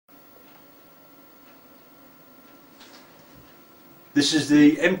This is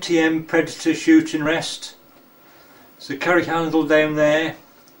the MTM Predator shooting rest. It's a carry handle down there.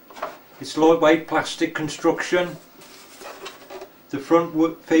 It's lightweight plastic construction. The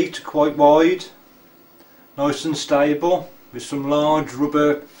front feet are quite wide, nice and stable, with some large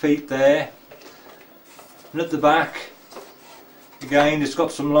rubber feet there. And at the back, again, it's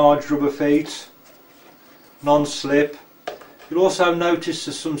got some large rubber feet, non-slip. You'll also notice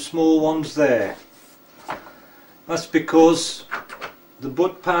there's some small ones there. That's because the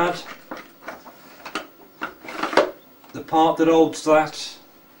butt pad, the part that holds that,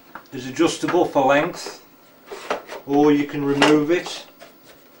 is adjustable for length, or you can remove it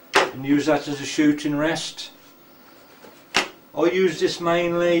and use that as a shooting rest. I use this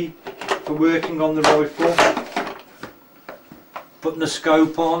mainly for working on the rifle, putting a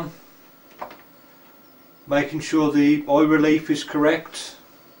scope on, making sure the eye relief is correct,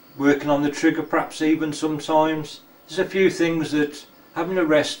 working on the trigger perhaps even sometimes. There's a few things that having a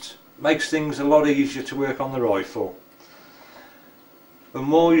rest makes things a lot easier to work on the rifle. And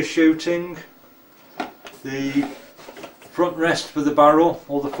while you're shooting, the front rest for the barrel,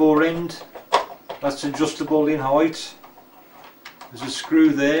 or the fore end, that's adjustable in height. There's a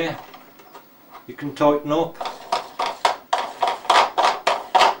screw there you can tighten up.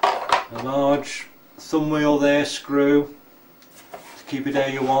 A large thumb wheel there, screw, to keep it how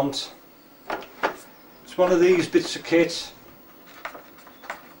you want. It's one of these bits of kit.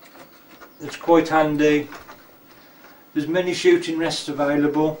 It's quite handy. There's many shooting rests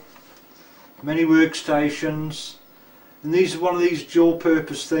available, many workstations, and these are one of these dual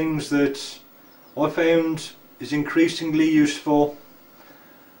purpose things that I found is increasingly useful,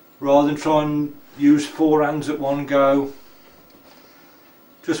 rather than try and use 4 hands at one go.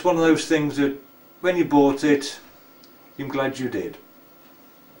 Just one of those things that when you bought it, I'm glad you did.